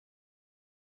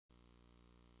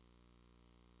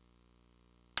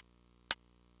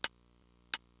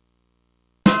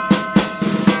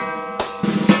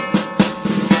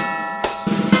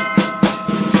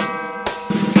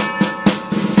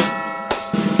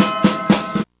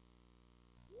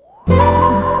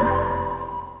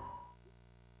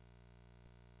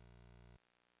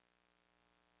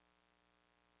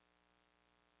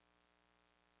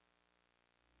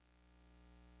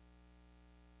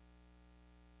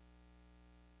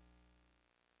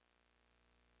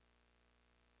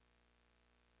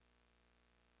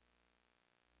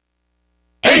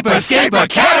Ape Escape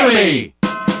Academy!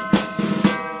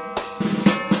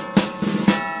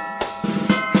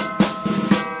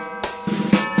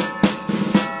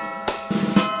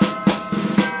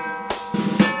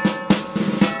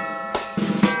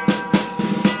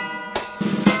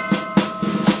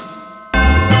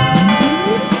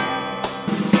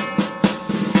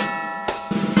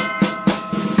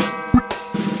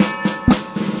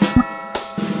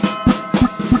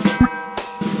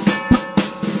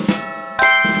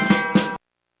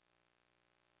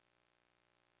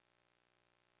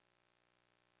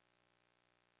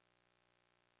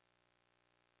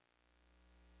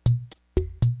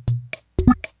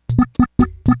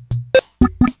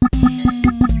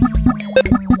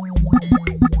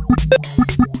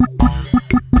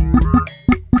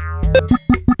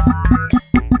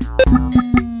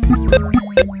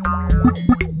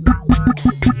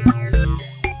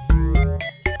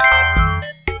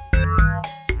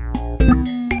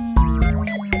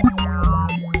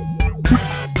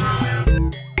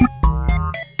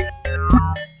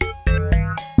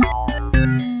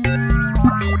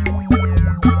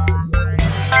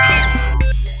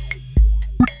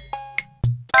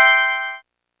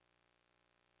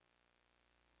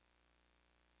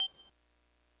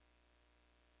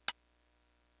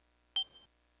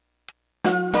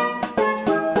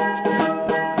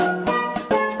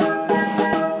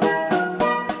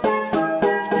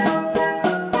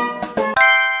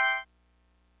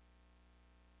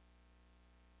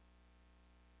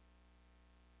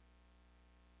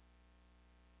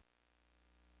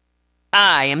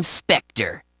 I am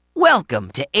Specter.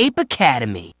 Welcome to Ape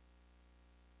Academy.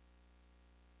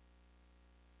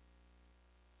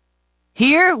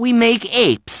 Here we make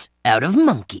apes out of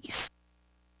monkeys.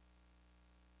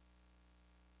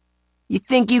 You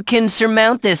think you can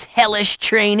surmount this hellish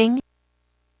training?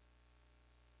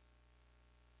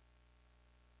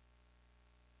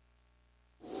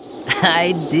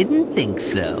 I didn't think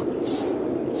so.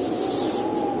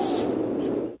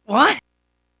 What?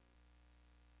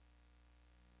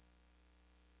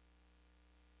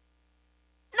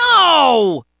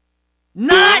 No!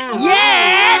 Not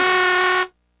yet!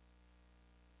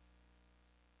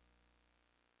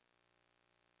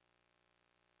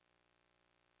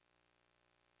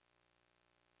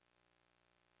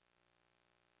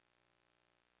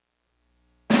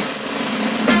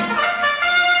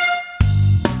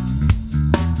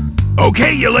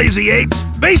 Okay, you lazy apes,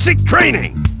 basic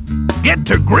training. Get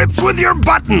to grips with your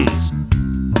buttons.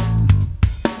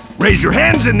 Raise your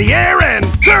hands in the air and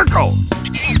circle.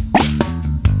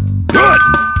 Good.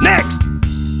 Next.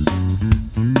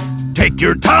 Take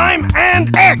your time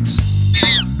and X.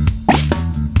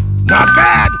 Not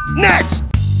bad. Next.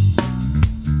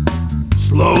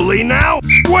 Slowly now.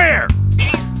 Square.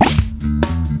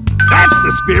 That's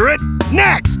the spirit.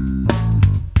 Next.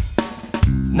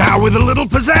 Now with a little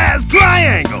pizzazz,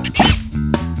 triangle.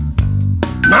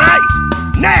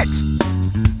 Nice. Next.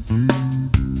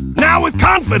 Now with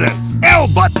confidence, L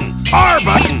button, R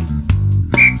button.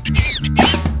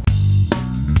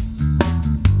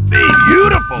 Be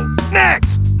beautiful.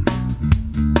 Next.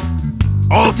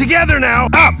 All together now.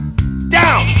 Up,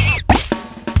 down.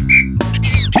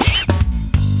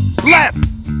 Left,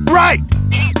 right.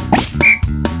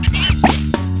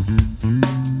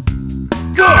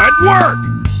 Good work.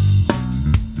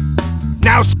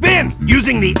 Now spin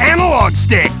using the analog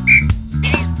stick.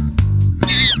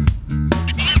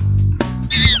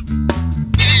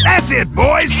 That's it,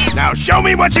 boys. Now show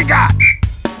me what you got.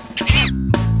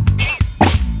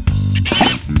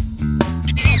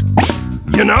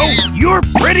 You know, you're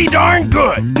pretty darn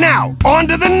good. Now, on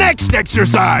to the next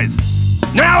exercise.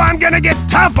 Now I'm gonna get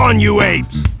tough on you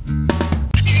apes.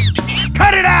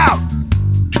 Cut it out!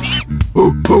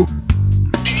 Ooh, ooh.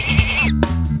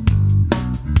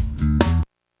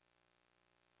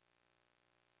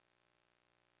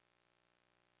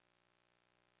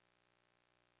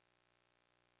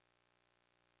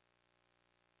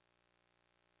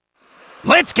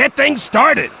 Let's get things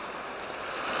started.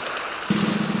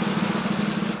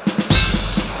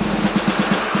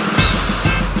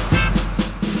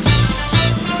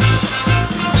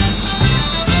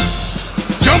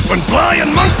 Jump and fly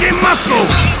and monkey muscle.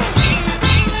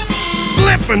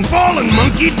 Slip and fall and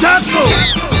monkey tussle.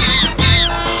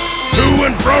 To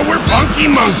and fro we're funky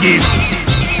monkeys.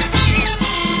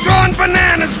 Gone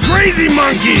bananas, crazy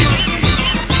monkeys.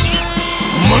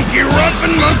 Monkey rough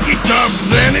and monkey tough,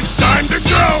 then it's time to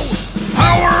go.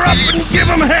 Power up and give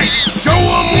 'em heck, show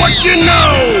 'em what you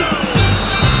know.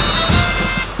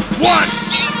 1,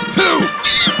 2,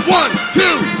 1,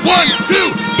 2, 1,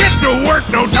 2. Get to work,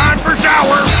 no time for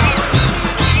shower.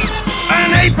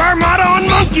 An ape Armada on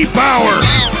monkey power!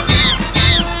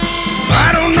 I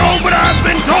don't know, but I've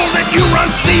been told that you run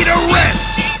C to rest!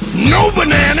 No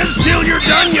bananas till you're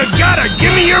done, you gotta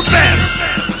give me your best!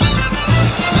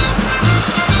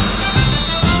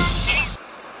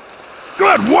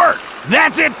 Good work!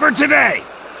 That's it for today!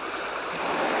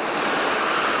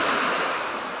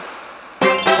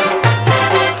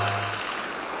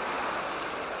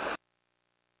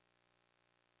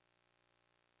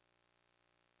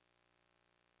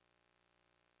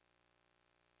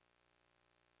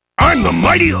 I'm the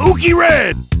mighty Ookie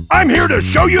Red! I'm here to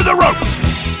show you the ropes!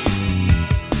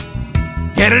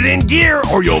 Get it in gear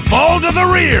or you'll fall to the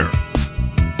rear!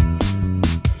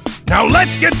 Now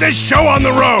let's get this show on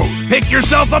the road! Pick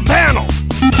yourself a panel!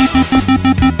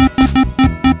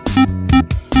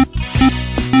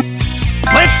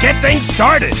 Let's get things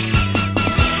started!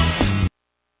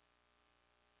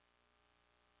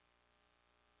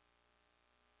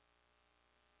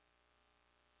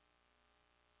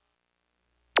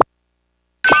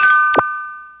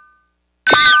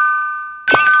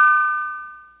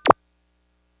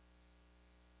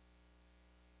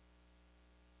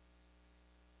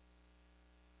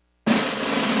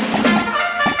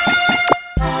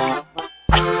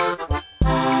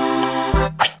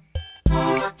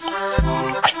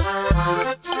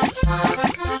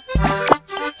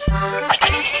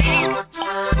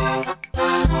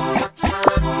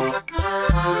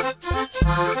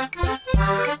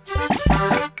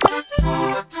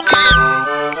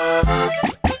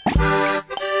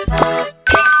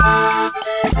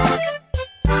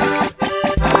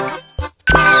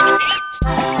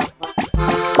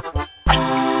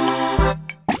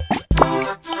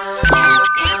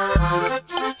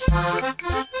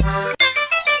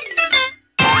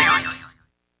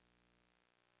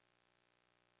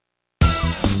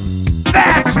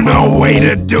 That's no way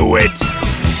to do it!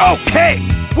 Okay,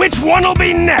 which one'll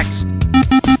be next?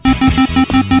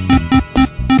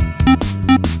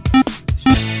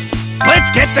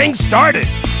 Let's get things started!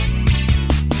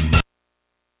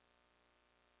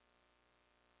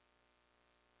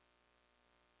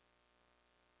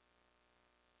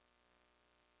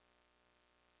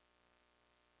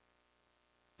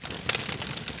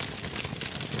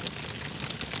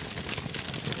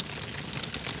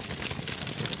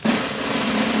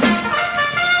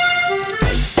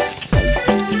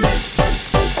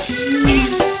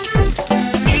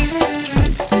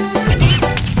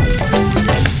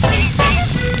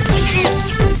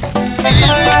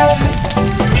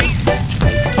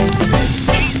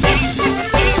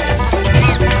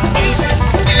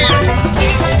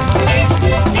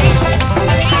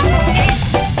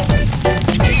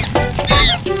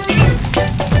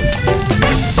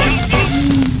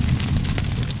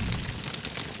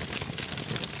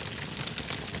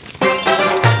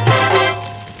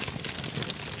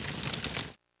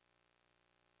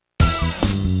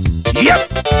 Yep,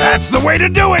 that's the way to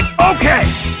do it! Okay,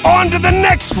 on to the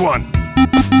next one!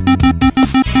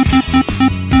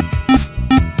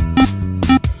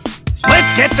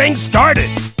 Let's get things started!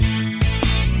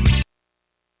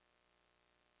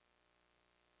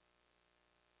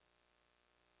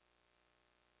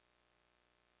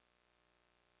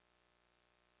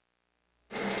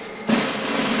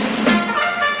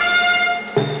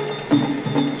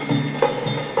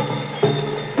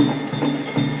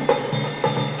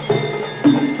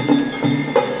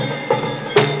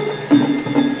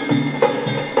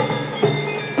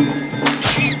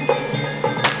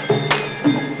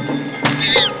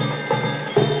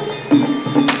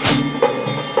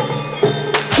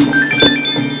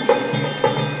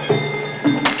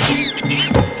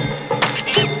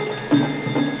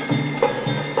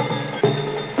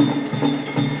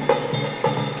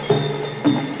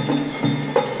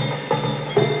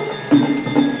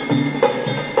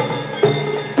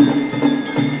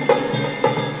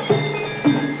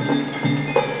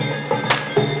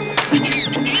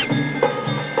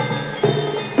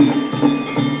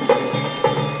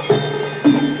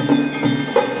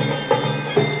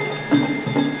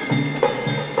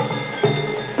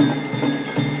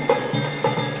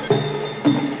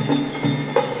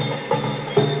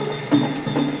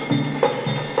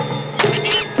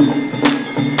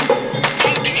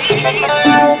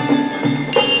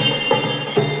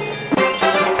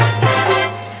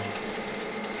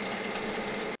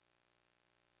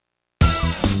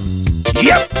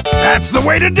 Yep, that's the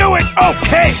way to do it!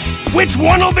 Okay, which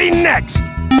one'll be next?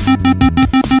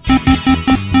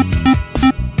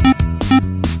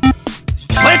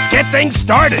 Let's get things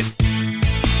started!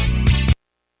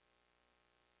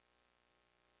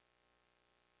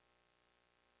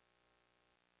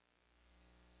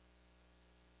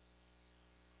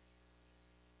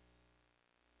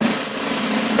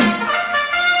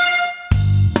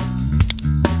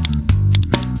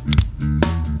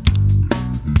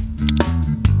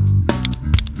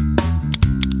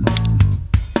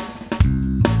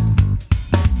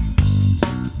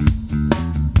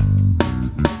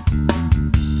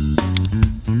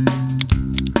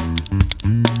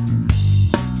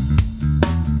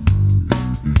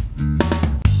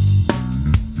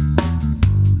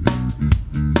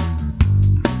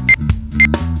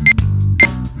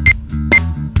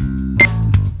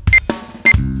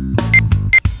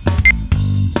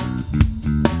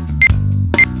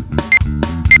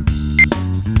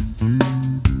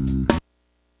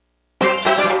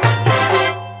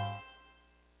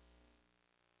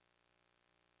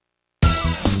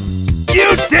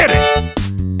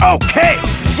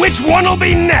 one'll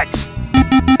be next?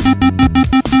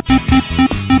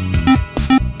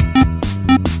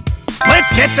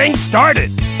 Let's get things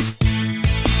started.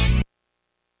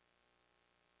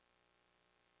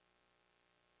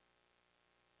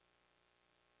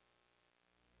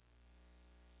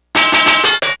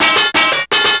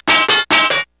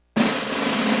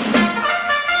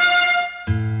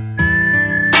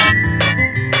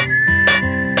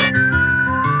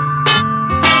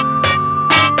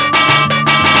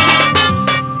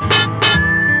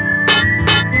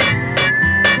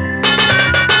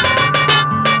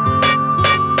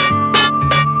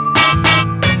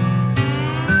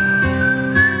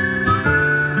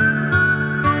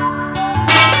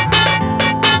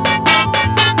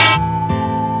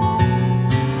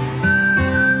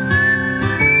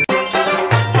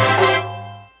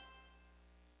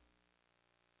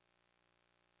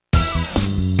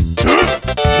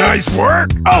 Nice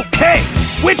work. Okay,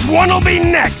 which one'll be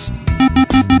next?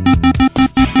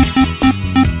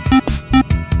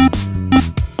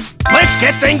 Let's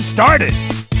get things started.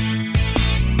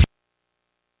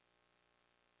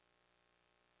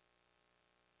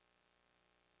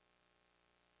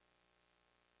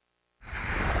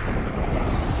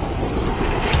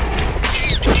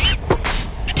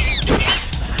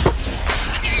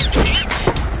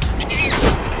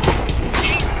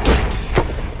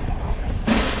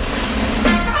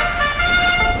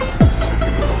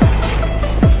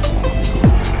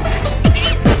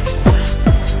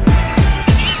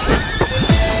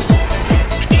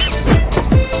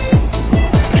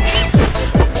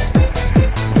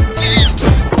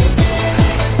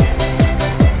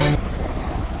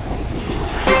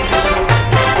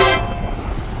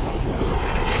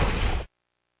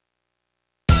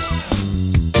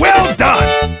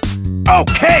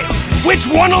 Okay, which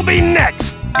one'll be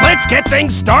next? Let's get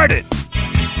things started.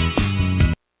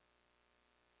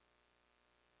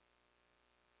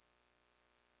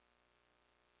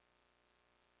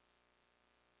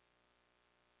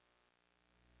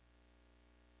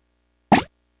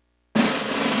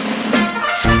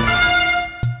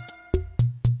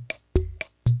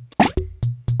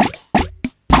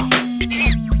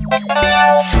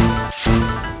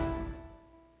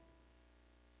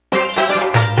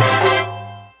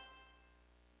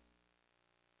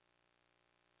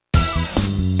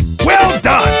 Well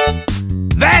done!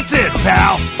 That's it,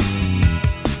 pal!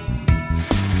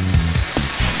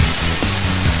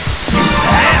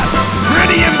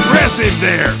 Pretty impressive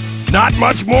there! Not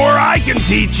much more I can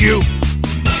teach you!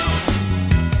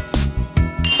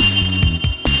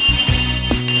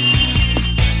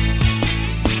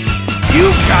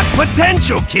 You've got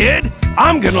potential, kid!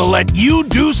 I'm gonna let you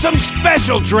do some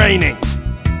special training!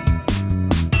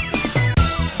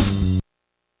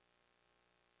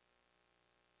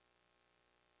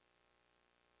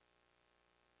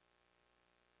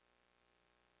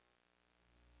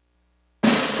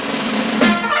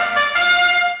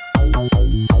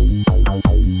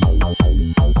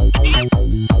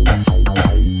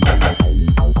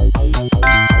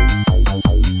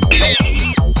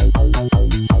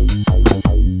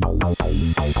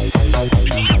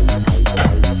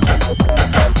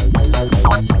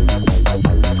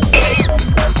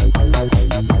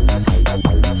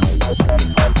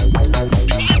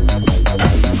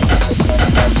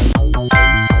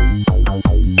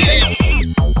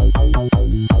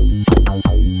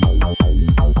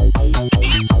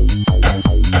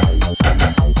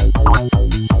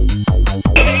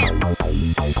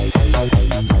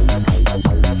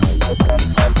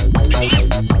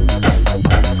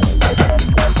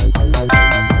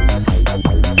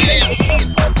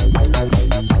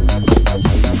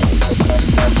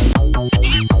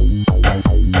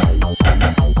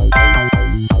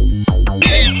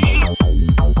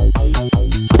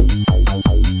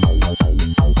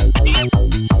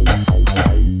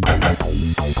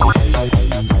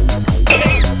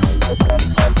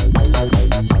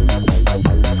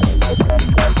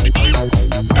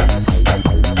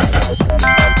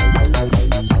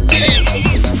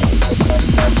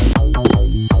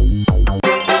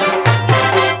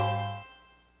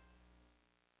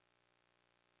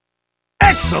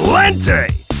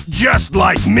 Excelente! Just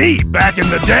like me back in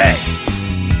the day.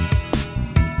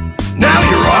 Now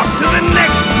you're off to the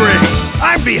next grade.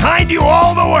 I'm behind you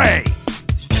all the way.